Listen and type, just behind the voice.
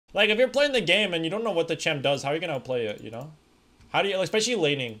Like, if you're playing the game and you don't know what the champ does, how are you gonna outplay it, you know? How do you, like, especially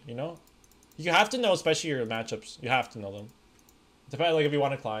laning, you know? You have to know, especially your matchups. You have to know them. Depending, like, if you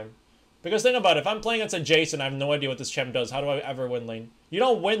want to climb. Because think about it, if I'm playing against a Jace and I have no idea what this champ does, how do I ever win lane? You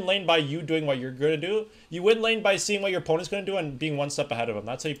don't win lane by you doing what you're gonna do. You win lane by seeing what your opponent's gonna do and being one step ahead of him.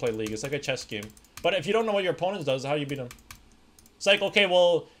 That's how you play League. It's like a chess game. But if you don't know what your opponent does, how do you beat him? It's like, okay,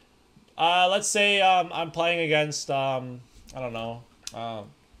 well, let's say I'm playing against, I don't know, I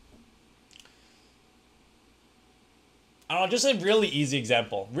don't know, just a really easy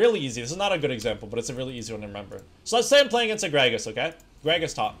example. Really easy. This is not a good example, but it's a really easy one to remember. So let's say I'm playing against a Gragas, okay?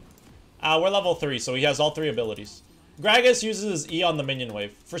 Gragas top. We're level 3, so he has all 3 abilities. Gragas uses his E on the minion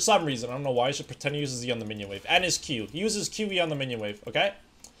wave. For some reason, I don't know why, he should pretend he uses E on the minion wave. And his Q. He uses QE on the minion wave, okay?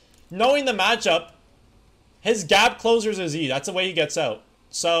 Knowing the matchup, his gap closers his E. That's the way he gets out.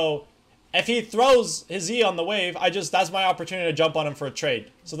 So, if he throws his E on the wave, that's my opportunity to jump on him for a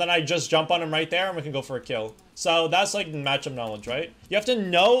trade. So then I just jump on him right there and we can go for a kill. So that's like matchup knowledge, right? You have to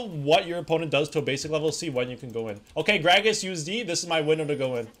know what your opponent does to a basic level to see when you can go in. Okay, Gragas used E, this is my window to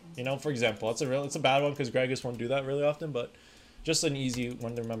go in. You know, for example. It's a bad one because Gragas won't do that really often, but just an easy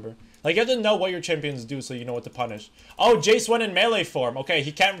one to remember. Like, you have to know what your champions do so you know what to punish. Oh, Jace went in melee form. Okay,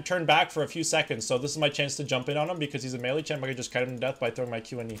 he can't turn back for a few seconds, so this is my chance to jump in on him because he's a melee champ. I can just cut him to death by throwing my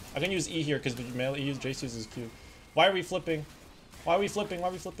Q and E. I can use E here because Jace uses Q. Why are we flipping? Why are we flipping? Why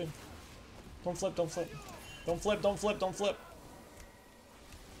are we flipping? Don't flip, don't flip. Don't flip, don't flip, don't flip.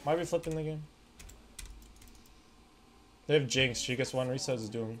 Why are we flipping the game? They have Jinx. She gets 1 reset is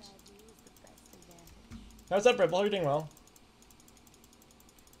doomed. How's up, Ripple? How are you doing well?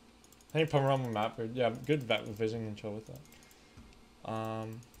 I think panorama map. Yeah, good vision and chill with that. At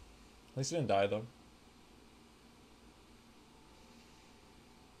least he didn't die though.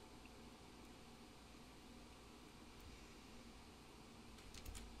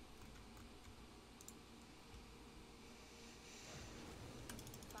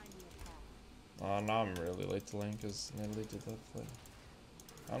 Now I'm really late to lane because Natalie did that play.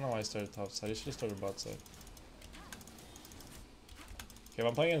 I don't know why I started top side. I should have started bot side. Okay, if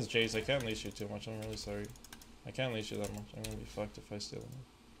I'm playing against Jace, I can't leash you too much. I'm really sorry. I can't leash you that much. I'm gonna be fucked if I steal him.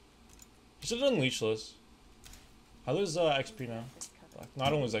 You should have done leashless. I lose XP now. No,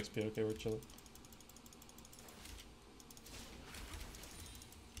 I don't lose XP. Okay, we're chilling.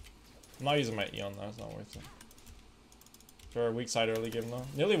 I'm not using my E on that. It's not worth it. For a weak side early game though.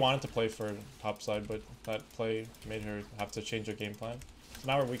 Nearly wanted to play for top side, but that play made her have to change her game plan. So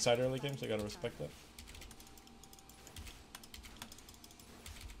now we're weak side early game, so you gotta respect that.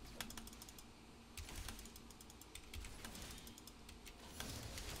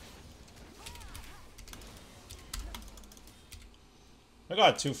 I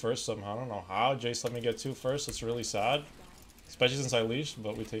got 2 first somehow. I don't know how. Jace let me get 2 first. It's really sad. Especially since I leashed,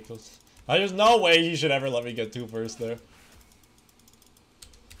 but we take those. There's no way he should ever let me get 2 first there.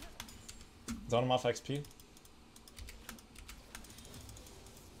 Zone him off XP.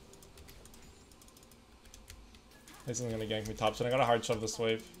 This isn't gonna gank me top, so I gotta hard shove this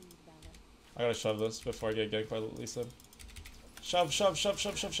wave. I gotta shove this before I get ganked by Lisa. Shove, shove, shove,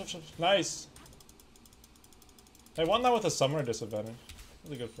 shove, shove, shove, shove. Nice! I won that with a summoner disadvantage.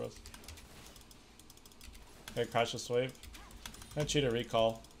 Really good for us. Okay, crash this wave. I'm gonna cheat a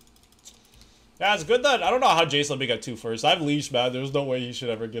recall. Yeah, it's good that I don't know how Jace let me get 2 first. I've leashed, man. There's no way he should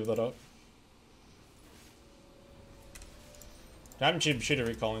ever give that up. I'm cheater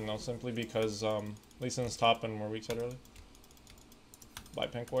recalling though, simply because Lee Sin's top and we're weak side early. Buy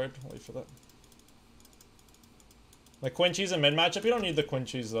pink ward, wait for that. Like Quinn cheese and mid matchup, you don't need the Quinn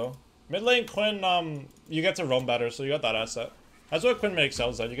cheese though. Mid lane Quinn, you get to roam better, so you got that asset. That's what Quinn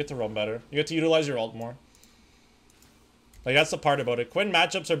excels at. You get to roam better. You get to utilize your ult more. Like, that's the part about it. Quinn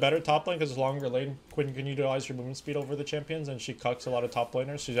matchups are better top lane because it's longer lane. Quinn can utilize your movement speed over the champions, and she cucks a lot of top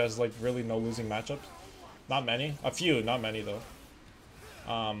laners. She has like really no losing matchups. Not many. A few, not many though.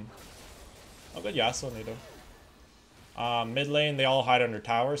 Oh good Yasuo Nado. Mid lane, they all hide under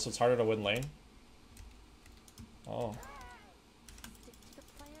towers, so it's harder to win lane. Oh.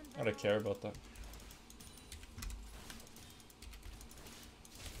 I gotta care about that.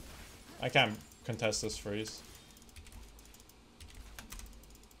 I can't contest this freeze.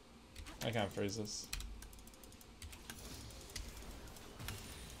 I can't freeze this.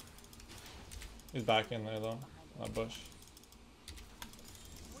 He's back in there though. That bush.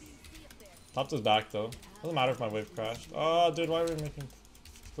 Topped his back though. Doesn't matter if my wave crashed. Oh dude, why are we making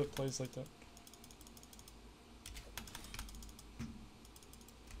flip plays like that?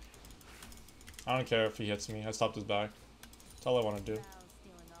 I don't care if he hits me. I stopped his back. That's all I want to do.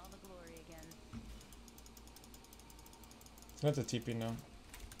 He's going to TP now.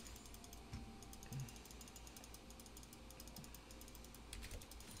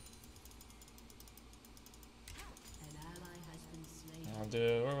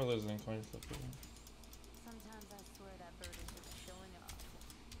 Dude, we're losing coin flip. Sometimes I swear that bird is just showing off.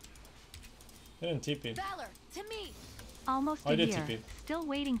 He didn't TP. Valor, to me. Almost Oh, a I did year. TP. Still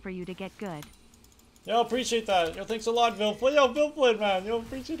waiting for you to get good. Yo, appreciate that. Yo, thanks a lot, Vilflin. Yo, Vilflin, man. Yo,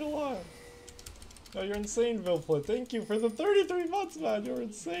 appreciate it a lot. Yo, you're insane, Vilflin. Thank you for the 33 months, man. You're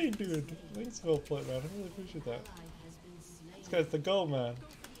insane, dude. Thanks, Vilflin, man. I really appreciate that. This guy's the GOAT, man.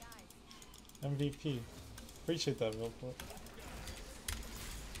 MVP. Appreciate that, Vilflin.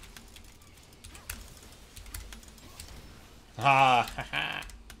 Ha!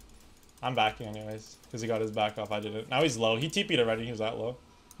 I'm backing anyways, because he got his back off. I didn't. Now he's low. He TP'd already. He was that low.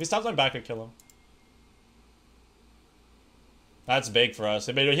 If he stops my back, I kill him. That's big for us.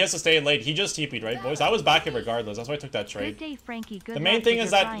 He has to stay in late. He just TP'd, right, boys? I was backing regardless. That's why I took that trade. Good day, Frankie. Good The main luck thing with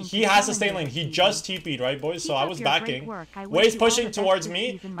is your that grind. he has to stay in lane. He just TP'd, right, boys? So Keep I up was your great backing. work. I wish Wade's you all pushing the best towards this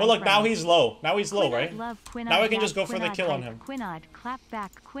me. season, But my look, now friend. he's low. Now he's low, right? QuinnAD love, QuinnAD Now I can hype, just go for the QuinnAD kill on hype, him. QuinnAD, clap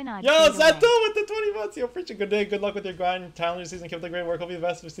back, QuinnAD. Yo, fade away. Zeto with the 20 months. Yo, preach a good day. Good luck with your grind. Talent season. Keep up the great work. Hope you the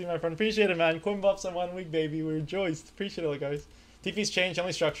best of seeing my friend. Appreciate it, man. Quinn buffs in 1 week, baby. We rejoiced. Appreciate it, guys. TP's change.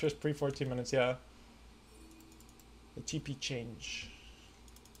 Only structures. Pre 14 minutes. Yeah. The TP change.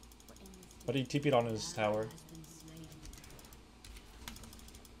 But he TP'd on his tower.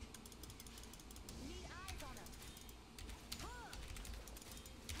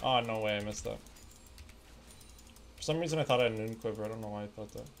 Oh, no way. I missed that. For some reason, I thought I had a Noon Quiver. I don't know why I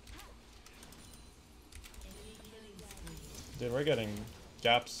thought that. Dude, we're getting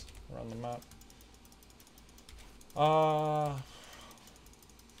gaps around the map. A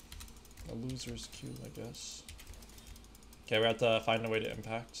loser's queue, I guess. Okay, we have to find a way to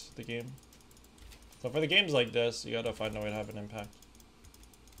impact the game. So for the games like this, you gotta find a way to have an impact.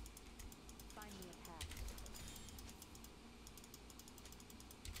 Find me a path.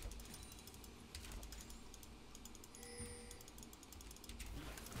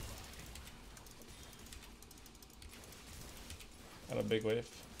 Got a big wave.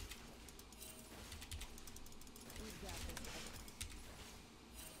 We've got this.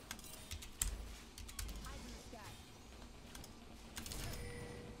 Eyes in the sky.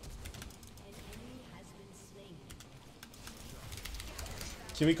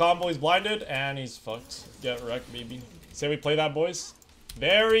 Kiwi combo, he's blinded, and he's fucked. Get wrecked, baby. Say we play that, boys?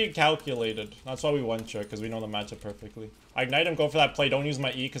 Very calculated. That's why we won, Chuck, because we know the matchup perfectly. I ignite him, go for that play. Don't use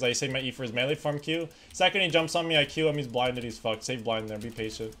my E, because I save my E for his melee farm Q. Second, he jumps on me, I Q him, he's blinded, he's fucked. Save blind there, be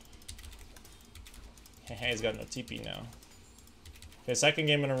patient. Hehehe, he's got no TP now. Okay, second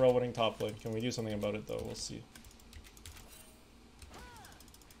game in a row winning top lane. Can we do something about it, though? We'll see.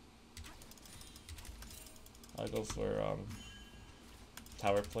 I'll go for,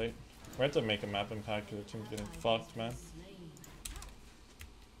 tower plate. We have to make a map impact because the team's getting fucked, man.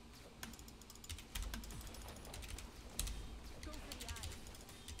 Go for the eyes.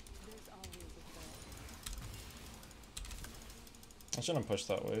 There's always a threat. I shouldn't push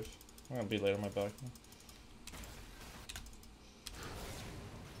that wave. I'm gonna be late on my back.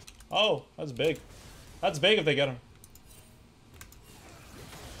 Oh, that's big. That's big if they get him.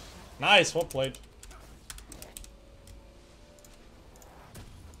 Nice, well played.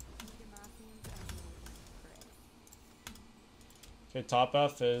 Okay, top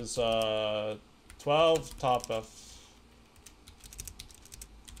F is 12, top F.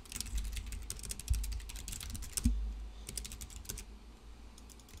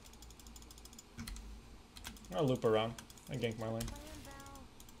 I'm gonna loop around and gank my lane.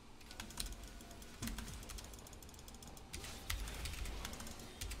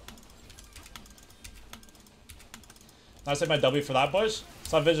 I saved my W for that, boys.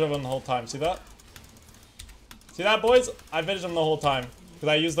 So I visioned him the whole time. See that? See that, boys? I visioned him the whole time. Because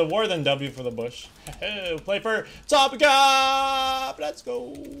I used the war, then W for the bush. Play for top gap! Let's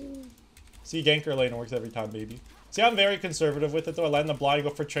go! See, ganker lane works every time, baby. See, I'm very conservative with it, though. I land the blind, go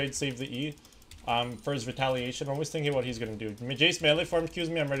for trade, save the E. For his retaliation. I'm always thinking what he's going to do. Jace melee farm cues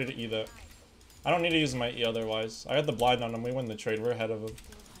me, I'm ready to E that. I don't need to use my E otherwise. I got the blind on him. We win the trade. We're ahead of him.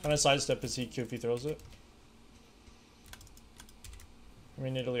 Kind of sidestep his EQ if he throws it. I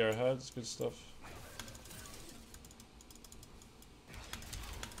mean, Italy our heads. Good stuff.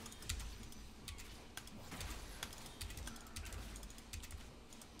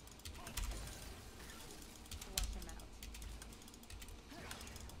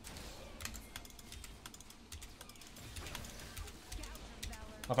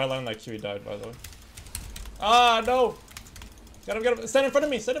 If I land that Q, he died, by the way. Ah, no! Get him, get him. Stand in front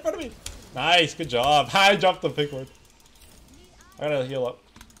of me, stand in front of me! Nice, good job. I dropped the pick word. I gotta heal up.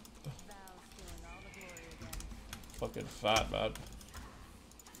 Fucking fat, man.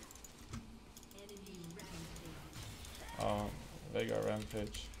 Veigar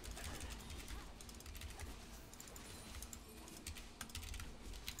rampage.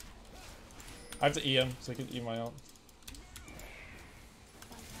 I have to E him so I can E my ult.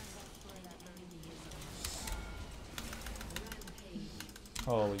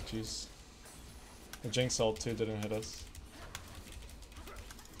 Holy jeez. The Jinx ult too didn't hit us.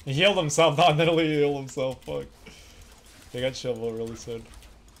 He healed himself, not literally healed himself, fuck. They got shield bow really soon.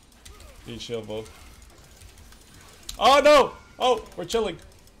 Eat shield bow. Oh no! Oh, we're chilling.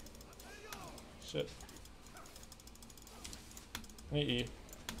 Shit. I need E.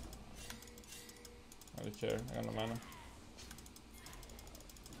 I don't care, I got no mana.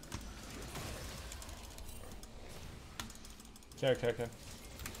 Okay.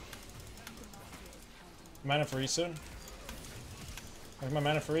 Mana for E soon? Where's my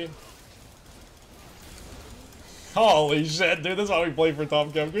mana for E? Holy shit, dude, this is how we play for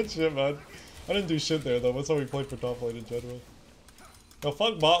top cap. Good shit, man. I didn't do shit there, though. That's how we play for top lane in general. Yo,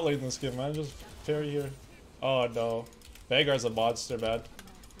 fuck bot lane this game, man. Just parry here. Oh, no. Veigar's a monster, man.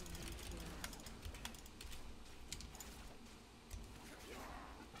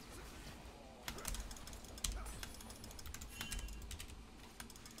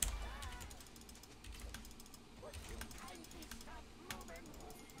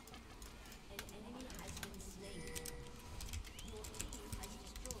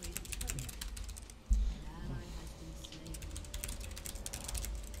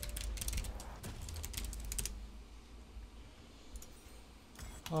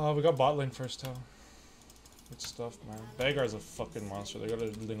 Oh, we got bot lane first, huh? Good stuff, man. Veigar's a fucking monster. They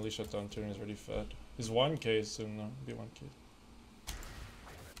gotta literally shut down turn. He's already fed. He's 1k soon, though. Be 1k.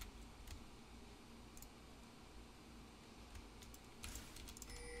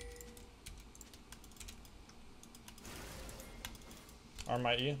 Arm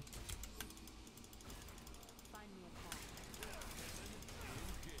my E.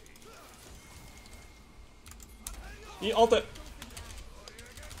 E ult it!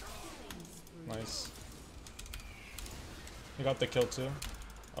 Nice. He got the kill too.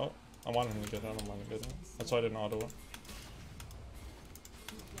 Oh, I wanted him to get it. I don't want to get it. That's why I didn't auto it.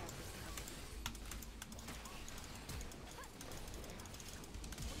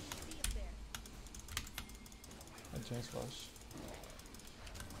 James flash.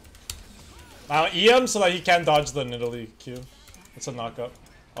 Now E him so that he can't dodge the Nidalee Q. It's a knockup.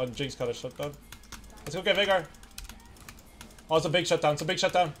 Oh, Jinx got a shutdown. Let's go get Veigar. Oh, it's a big shutdown. It's a big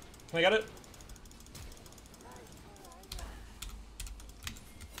shutdown. Can I get it?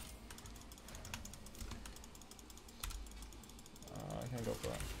 I can't go for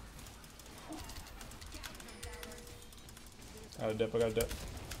that. I got a dip. I got a dip.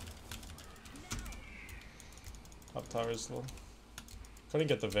 Top tower is low. Couldn't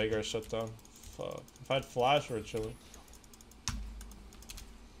get the Veigar shutdown. Fuck. If I had flash, we're chilling.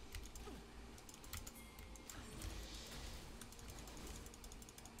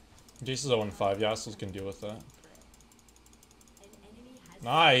 Jace is 0-5. Yasuo's can deal with that.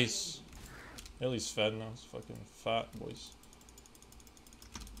 Nice! Illy's fed now. He's fucking fat, boys.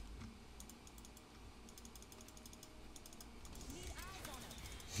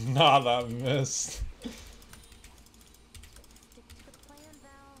 Nah, that missed.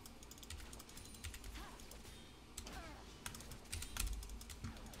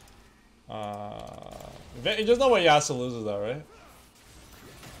 There's no way Yasuo loses that, right?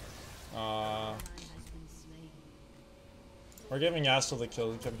 We're giving Yasuo the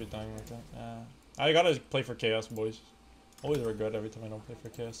kill. He can't be dying like that. I gotta play for chaos, boys. Always regret every time I don't play for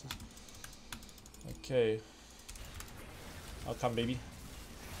chaos. Okay. I'll come, baby.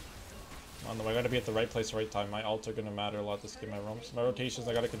 On the way, I gotta be at the right place, right time. My ults are gonna matter a lot this game. My rotations,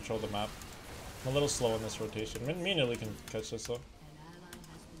 I gotta control the map. I'm a little slow in this rotation. Me and Illy can catch this though.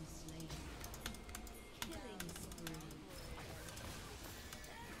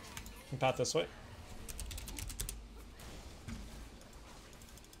 Can path this way.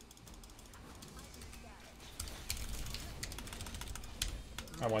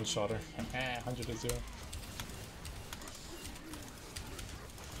 I one-shot her. 100 to 0.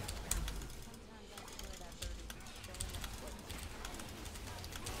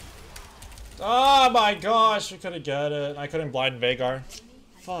 Oh my gosh, we couldn't get it. I couldn't blind Veigar.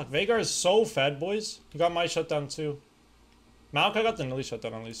 Fuck, Veigar is so fed, boys. He got my shutdown too. Maokai got the Nidalee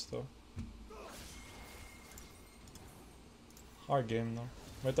shutdown at least though. Hard game though.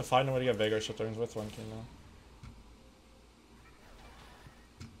 We have to find a way to get Veigar shutdowns with 1k now.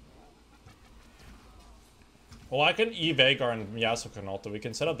 Well, I can E Veigar and Yasuo can ult. We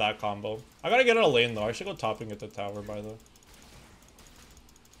can set up that combo. I gotta get out of lane though. I should go topping at the tower by the way.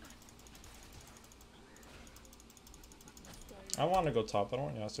 I want to go top. I don't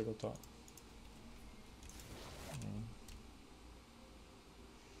want Yasuo to go top.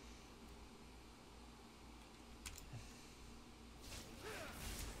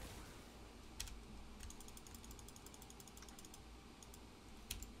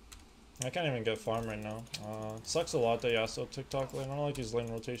 I can't even get farm right now. Sucks a lot that Yasuo TikTok lane. I don't like his lane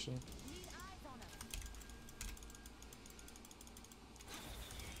rotation.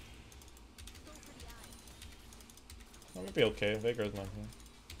 That might be okay. Veigar's not here.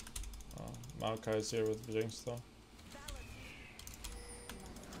 Maokai's here with Jinx though.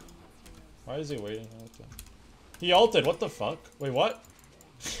 Why is he waiting? He ulted. What the fuck? Wait, what?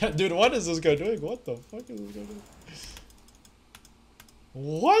 Dude, what is this guy doing? What the fuck is this guy doing?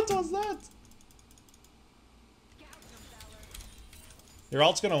 What was that? Your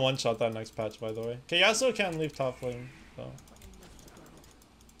ult's gonna one-shot that next patch, by the way. Okay, Yasuo can't leave top lane, though.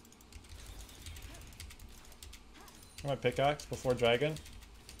 My pickaxe before dragon.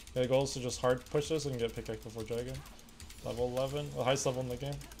 The goal is to just hard push this and get pickaxe before dragon. Level 11, the highest level in the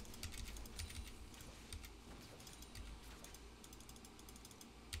game.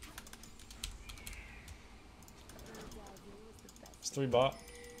 It's 3 bot.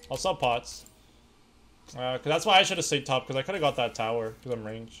 I'll sell pots. Cause that's why I should have stayed top, because I could have got that tower, because I'm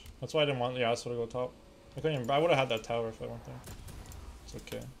range. That's why I didn't want Yasuo to go top. I would have had that tower if I went there. It's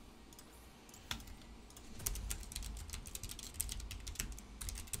okay.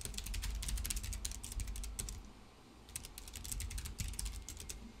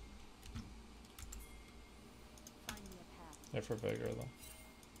 Yeah, for Veigar though.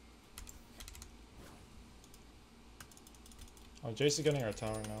 Oh, Jace is getting our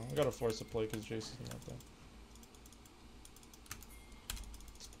tower now. We gotta force a play because Jace is not there.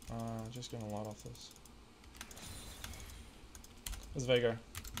 Just getting a lot off this. It's Veigar.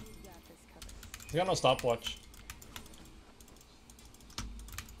 He's got no stopwatch.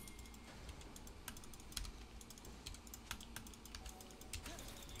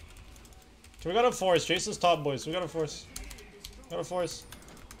 So we gotta force. Jace is top, boys. We gotta force. Gotta force.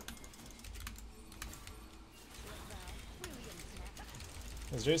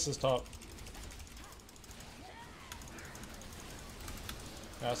 Because Jace is top.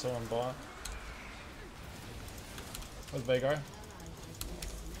 Yasuo on bot. With Veigar.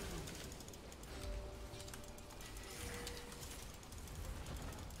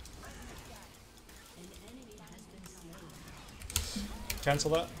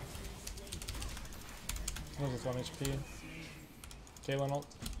 Cancel that. Move with 1 HP. Kaylin ult.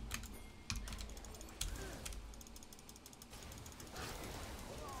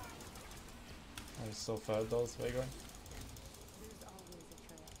 Oh, he's so fat though, this Veigar.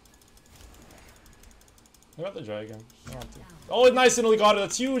 I got the dragon. I don't have to. Oh, nice, and we got it.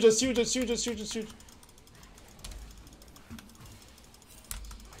 That's huge, that's huge, that's huge, that's huge, that's huge.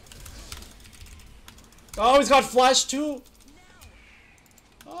 Oh, he's got flash too.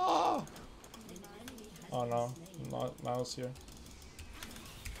 Oh, oh no, not mouse here.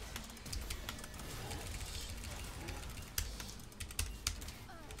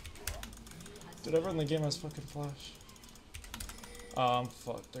 Dude, everyone in the game has fucking flash.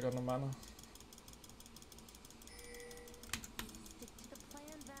 Fuck, I got no mana.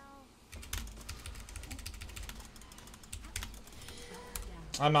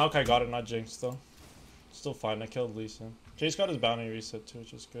 Maokai got it, not Jinx though. Still fine, I killed Lee Sin. Jace got his bounty reset too,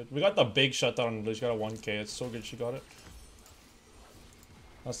 which is good. We got the big shutdown on Lee, she got a 1k, it's so good she got it.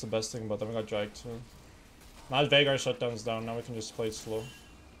 That's the best thing about them, we got dragged too. Now Veigar shutdown's down, now we can just play it slow.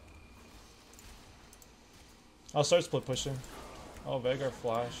 I'll start split pushing. Oh, Veigar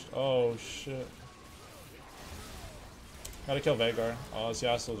flashed. Oh shit. Gotta kill Veigar. Oh, this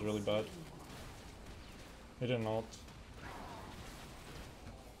Yasuo is really bad. He didn't ult.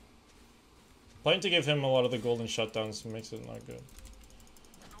 Planning to give him a lot of the golden shutdowns makes it not good.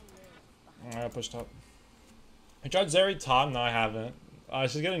 I pushed up. I tried Zeri top, no I haven't.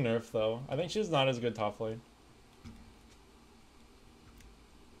 She's getting nerfed though. I think she's not as good top lane.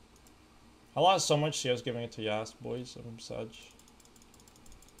 I lost so much CS giving it to Yas, boys. I'm sad.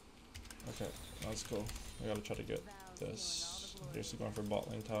 Okay, let's go. We gotta try to get this. Basically going for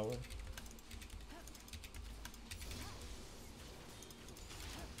bot lane tower.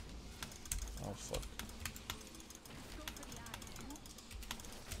 Oh fuck.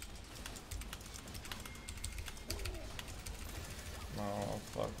 Oh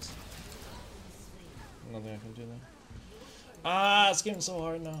fucked. Nothing I can do there. This game's so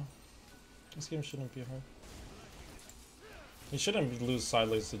hard now. This game shouldn't be hard. He shouldn't lose side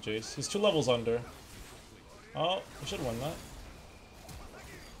lanes to Jace. He's 2 levels under. Oh, he should win that.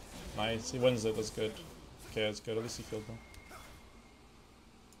 Nice, he wins it, that's good. Okay, that's good, at least he killed him.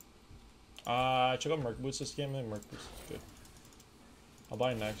 Check out Merc Boots this game. I think Merc Boots is good. I'll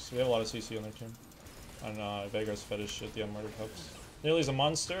buy next. We have a lot of CC on their team. And Vega's fetish at the end murder cups. Nidalee a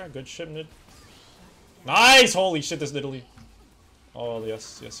monster. Good ship, Nid. Nice! Holy shit, this Nidalee. Oh,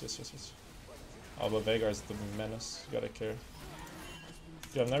 yes. Oh, but Veigar's the menace. You gotta care.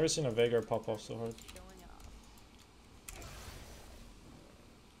 Dude, I've never seen a Veigar pop off so hard.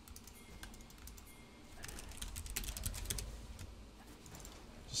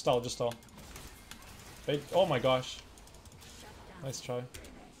 Just stall. Bait. Oh my gosh. Nice try.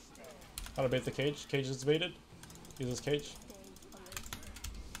 Gotta bait the cage. Cage is baited. Use his cage.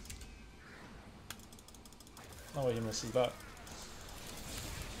 No way he misses that.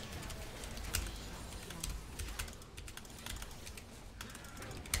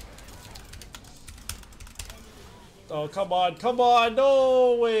 Oh, come on,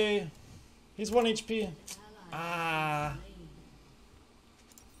 no way. He's 1 HP. Ah.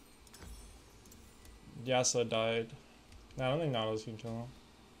 Yasuo died. No, I don't think Nautilus can kill him.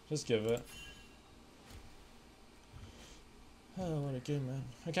 Just give it. Oh, what a game, man.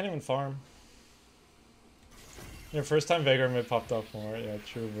 I can't even farm. Your first time Veigar mid popped up more. Yeah,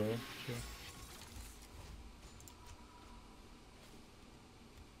 true, bro.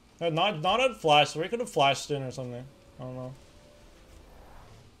 True. Not at flash. We could have flashed in or something. I don't know.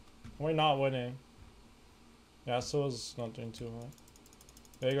 We're not winning. Yasuo's not doing too hot.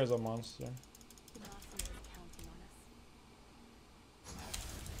 Veigar's a monster.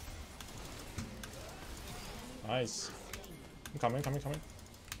 Nice. I'm coming.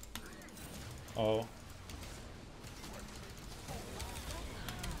 Oh.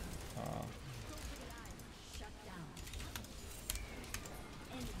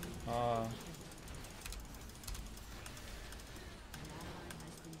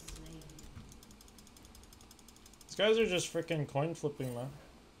 These guys are just freaking coin flipping, man.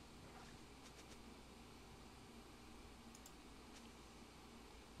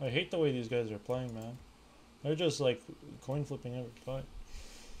 I hate the way these guys are playing, man. They're just like coin flipping every fight.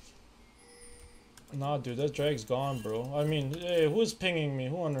 Nah, dude, that drag's gone, bro. I mean, hey, who's pinging me?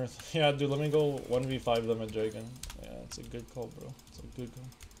 Who on earth? Yeah, dude, let me go 1v5 them at dragon. Yeah, it's a good call, bro. It's a good call.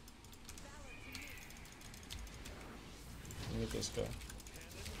 Let me get this guy.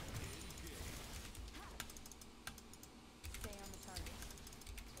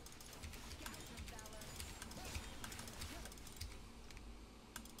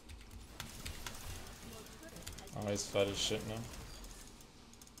 Oh, he's fat as shit now.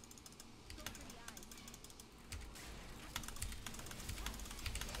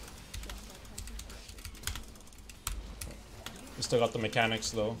 We still got the mechanics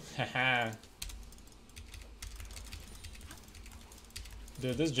though. Haha.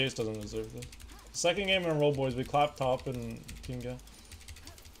 Dude, this Jace doesn't deserve this. Second game in a row, boys. We clap top and team get.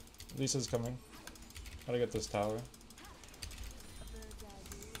 Lisa's coming. Gotta get this tower.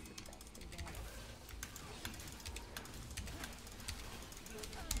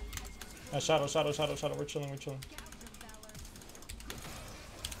 Shadow. We're chilling.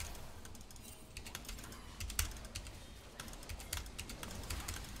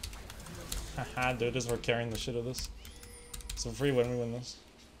 Haha, dude, we're carrying the shit of this. It's a free win, we win this.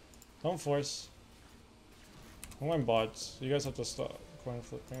 Don't force. I'm going bots. You guys have to stop coin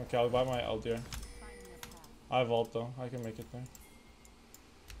flipping. Okay, I'll buy my LDR. I have ult though. I can make it there.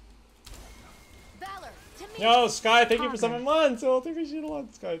 Yo, Sky, thank you for 7 months. Oh, thank you a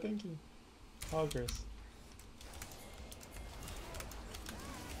lot, Sky. Thank you. Progress.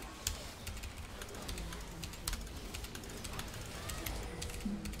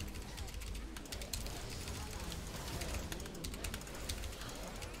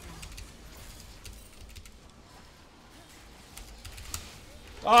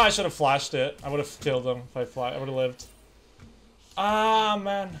 Oh, I should have flashed it. I would have killed him if I would have lived. Ah,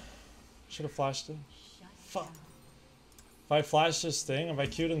 man. Should have flashed it. Fuck. If I flashed this thing, if I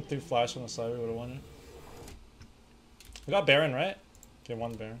queued and threw flash on the side, we would have won it. We got Baron, right? Okay,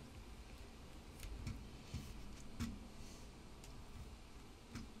 1 Baron.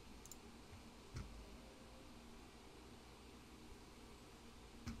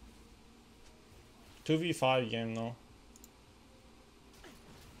 Two v5 game though.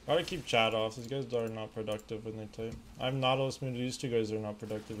 Gotta keep chat off. These guys are not productive when they type. I'm Nautilus muted. These two guys are not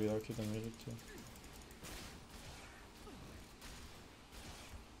productive either. I'll keep them muted too.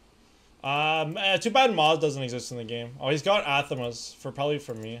 Too bad Moz doesn't exist in the game. Oh, he's got Athamas probably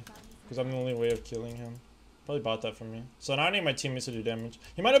for me, because I'm the only way of killing him. Probably bought that for me. So now I need my teammates to do damage.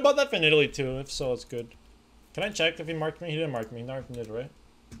 He might have bought that for Italy too. If so, it's good. Can I check if he marked me? He didn't mark me. He marked me, right?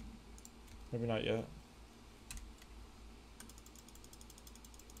 Maybe not yet.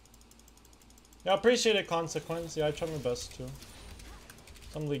 Yeah, appreciate it, Consequence. Yeah, I try my best too.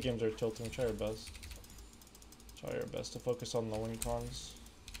 Some league games are tilting. Try your best. Try your best to focus on the win cons.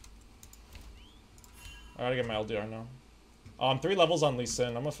 I gotta get my LDR now. Oh, I'm 3 levels on Lee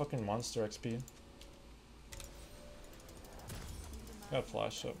Sin. I'm a fucking monster XP. Got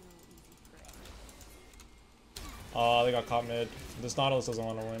flash up. Oh, they got caught mid. This Nautilus doesn't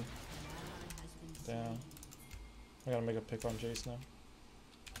want to win. Damn. I gotta make a pick on Jace now.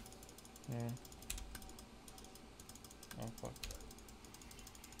 Oh, fuck.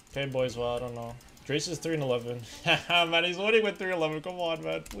 Okay, boys, well, I don't know. Jace is 3-11. Haha, man, he's winning with 3-11. Come on,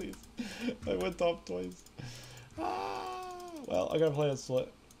 man, please. I went top twice. Well, I gotta play a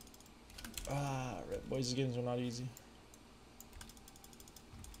slit. Right, boys, these games are not easy.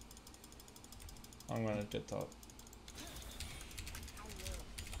 I'm gonna get top.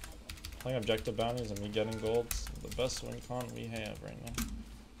 Playing objective bounties and me getting golds. The best win con we have right now.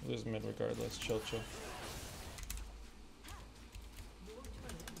 Lose mid regardless. Chill.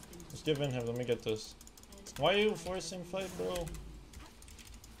 Just give in him. Let me get this. Why are you forcing fight, bro?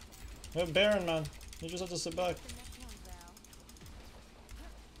 We have Baron, man. You just have to sit back.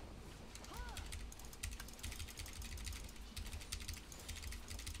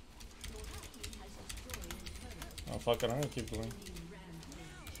 Oh, fuck it. I'm gonna keep going.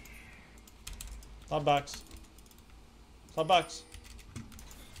 Stop backs. Stop backs.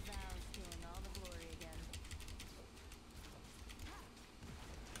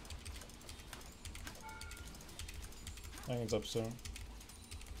 I think it's up soon.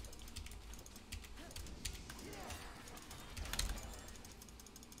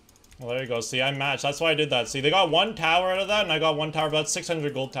 Well, there you go. See, I matched. That's why I did that. See, they got 1 tower out of that, and I got 1 tower, but that's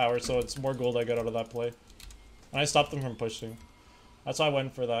 600 gold tower, so it's more gold I get out of that play. And I stopped them from pushing. That's why I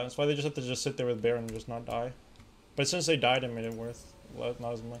went for that. That's why they just have to just sit there with Baron and just not die. But since they died, it made it worth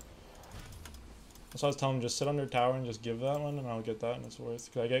not as much. That's why I was telling them, just sit under tower and just give that one, and I'll get that, and it's worth.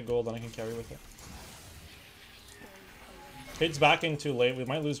 Because I get gold, and I can carry with it. Kate's backing too late. We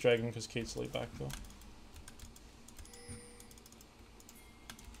might lose Dragon because Kate's late back, though.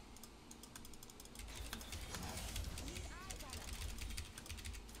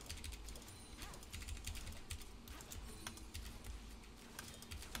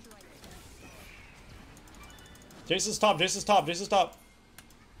 Jace is top, Jace is top, Jace is top.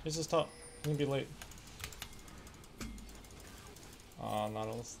 Jace is top. He's gonna be late. Oh,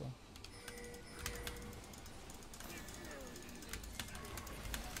 Nautilus though.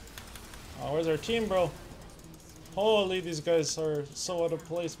 Oh, where's our team, bro? Holy, these guys are so out of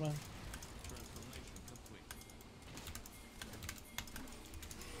place, man.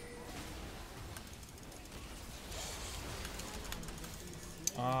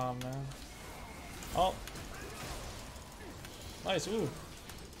 Ah, man. Oh. Nice, ooh.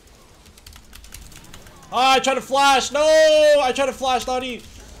 Ah, I tried to flash! No! I tried to flash, Naughty!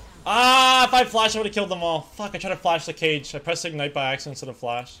 Ah, if I flashed, I would have killed them all. Fuck, I tried to flash the cage. I pressed ignite by accident instead of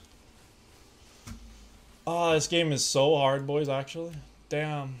flash. Oh, this game is so hard, boys, actually.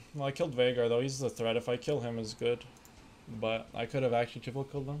 Damn. Well, I killed Veigar, though. He's the threat. If I kill him, it's good. But I could have actually triple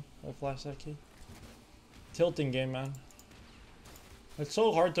killed him if I flashed that key. Tilting game, man. It's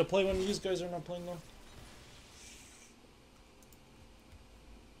so hard to play when these guys are not playing, though.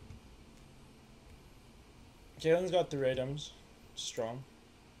 Kalen's got 3 items. Strong.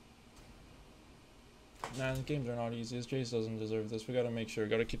 Nah, the games are not easy. This Jace doesn't deserve this. We gotta make sure. We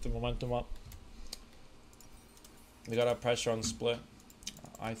gotta keep the momentum up. We gotta have pressure on split,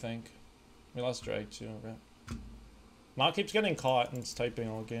 I think. We lost drag too, right? Mount keeps getting caught and it's typing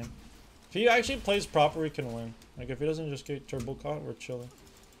all game. If he actually plays proper, he can win. Like, if he doesn't just get turbo caught, we're chilling.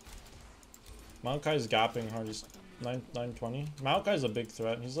 Maokai's gapping hard. He's 920. Maokai's a big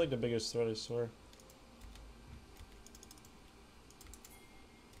threat. He's like the biggest threat, I swear.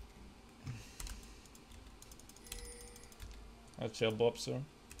 I'll chill up soon.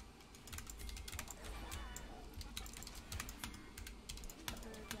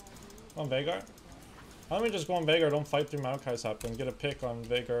 On Veigar? Why don't we just go on Veigar? Don't fight through Maokai's happen. Get a pick on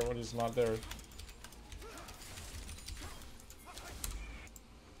Veigar when he's not there.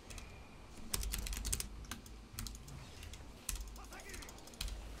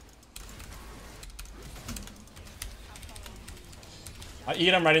 I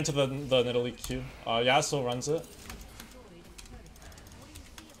eat him right into the Nidalee Q. Yasuo runs it.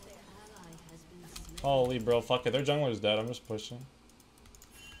 Holy bro, fuck it. Their jungler's dead. I'm just pushing.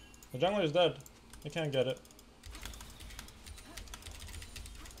 The jungler's dead. They can't get it.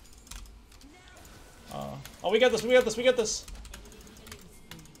 Oh, we get this. We get this. We get this.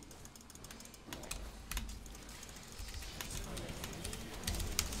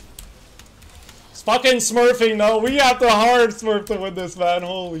 Fucking smurfing, no. We have to hard smurf to win this, man.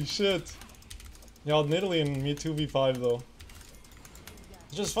 Holy shit. Y'all Nidalee and me 2v5 though.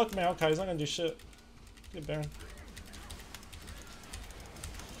 Just fuck Maokai, he's not gonna do shit. Get Baron.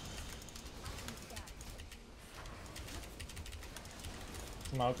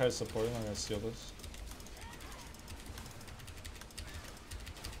 Maokai's supporting, I'm gonna steal this.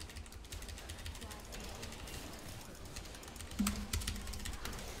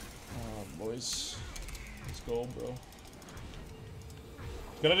 Oh, boys. Let's go, bro.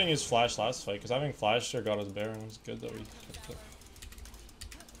 Good I didn't use Flash last fight, because having Flash sure got us Baron. It was good that we kept it.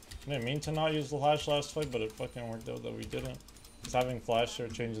 I didn't mean to not use the Flash last fight, but it fucking worked out that we didn't. Because having Flash sure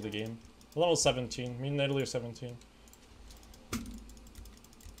changed the game. Level 17. Me and Nidalee are 17.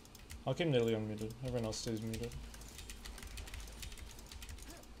 I'll keep Nidalee unmuted. Everyone else stays muted.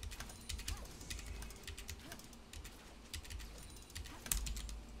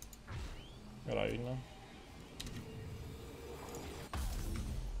 Got IE now.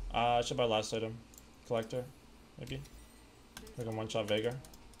 I should buy last item. Collector, maybe. We can one-shot Veigar.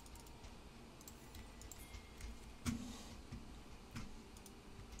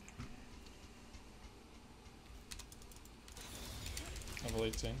 Level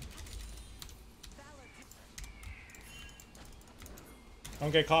 18.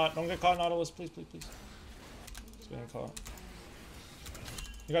 Don't get caught, Nautilus, please, please, please. He's getting caught.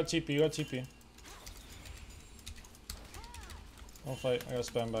 You got TP, you got TP. Don't fight, I gotta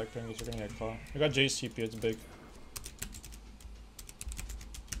spam back there because you're gonna get caught. We got Jay's TP, it's big.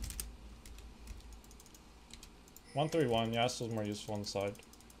 One 1-3-1, Yasuo's more useful on the side.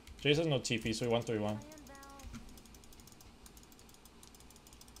 Jay's has no TP, so we 1-3-1.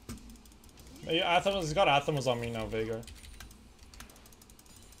 Yeah, he's got Athemos on me now, Veigar.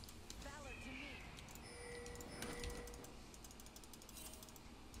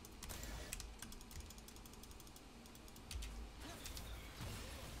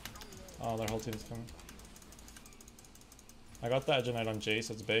 Oh, their whole team's coming. I got the Edge Knight on Jace,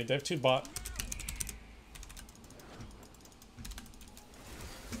 it's big. They have 2 bot.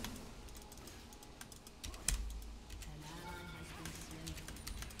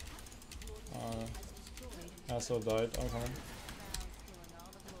 Yasuo died, I'm coming.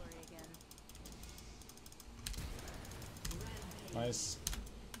 Nice.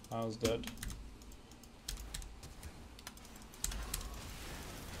 I was dead.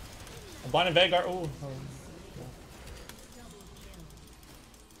 I'm blinding Veigar. Ooh.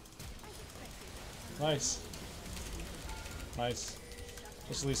 Nice. Nice.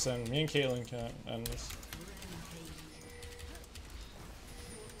 Just Lisa and me and Caitlyn can end this.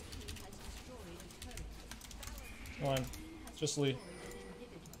 Come on. Just Lee.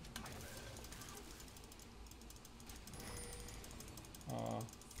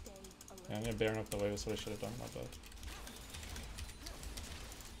 Yeah, I need to Baron up the way, that's what I should have done, my bad.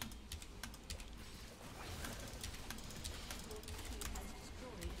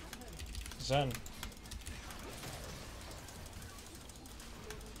 Zen.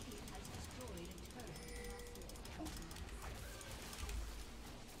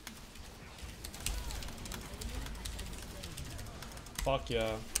 Fuck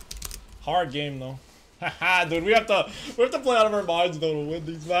yeah. Hard game though. Haha, dude, we have to play out of our minds though to win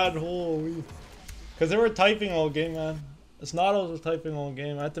these, man. Holy. Cause they were typing all game, man. Snados was typing all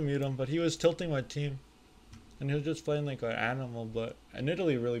game. I had to mute him, but he was tilting my team. And he was just playing like an animal, but and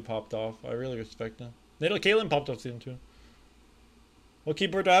Italy really popped off. I really respect him. Caitlyn popped off team too. Well,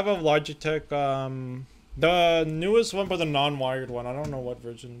 keeper, do I have a Logitech? The newest one, but the non-wired one. I don't know what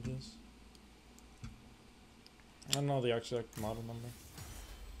version it is. I don't know the actual model number.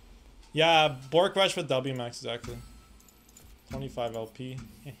 Yeah, Bork Rush with W Max exactly. 25 LP.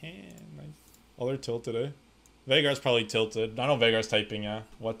 Nice. Oh, they're tilted, eh? Veigar's probably tilted. I know Veigar's typing, yeah.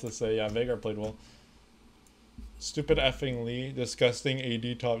 What to say? Yeah, Veigar played well. Stupid effing Lee. Disgusting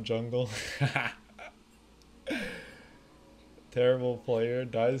AD top jungle. Terrible player.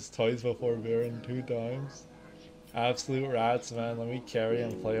 Dies twice before Baron 2 times. Absolute rats, man. Let me carry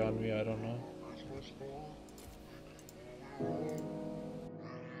and play on me. I don't know.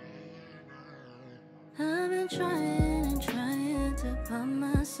 I've been trying and trying to put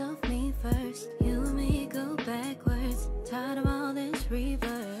myself me first. You and me go backwards. Tired of all this reverse.